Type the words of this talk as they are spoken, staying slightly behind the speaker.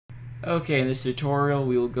Okay, in this tutorial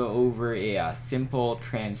we will go over a simple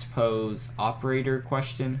transpose operator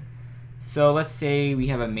question. So let's say we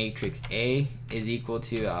have a matrix A is equal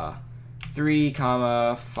to 3,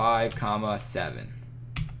 5, 7.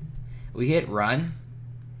 We hit run,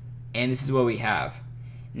 and this is what we have.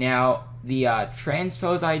 Now the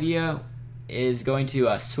transpose idea is going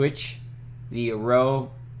to switch the row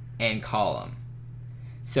and column.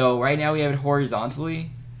 So right now we have it horizontally.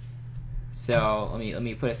 So let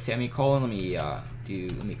me put a semicolon. Let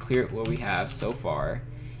me clear what we have so far.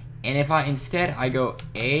 And if I instead I go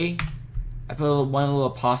A, I put one little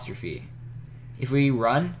apostrophe. If we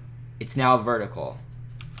run, it's now vertical.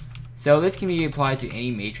 So this can be applied to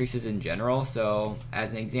any matrices in general. So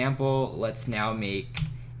as an example, let's now make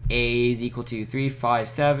A is equal to 3, 5,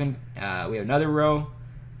 7. We have another row,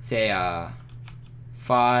 say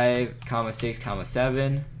 5, 6,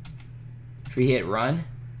 7. If we hit run,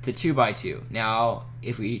 it's a 2 by 2. Now,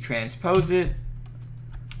 if we transpose it,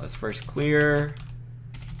 let's first clear,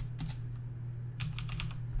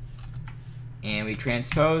 and we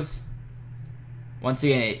transpose. Once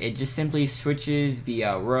again, it just simply switches the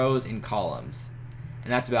rows and columns,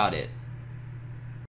 and that's about it.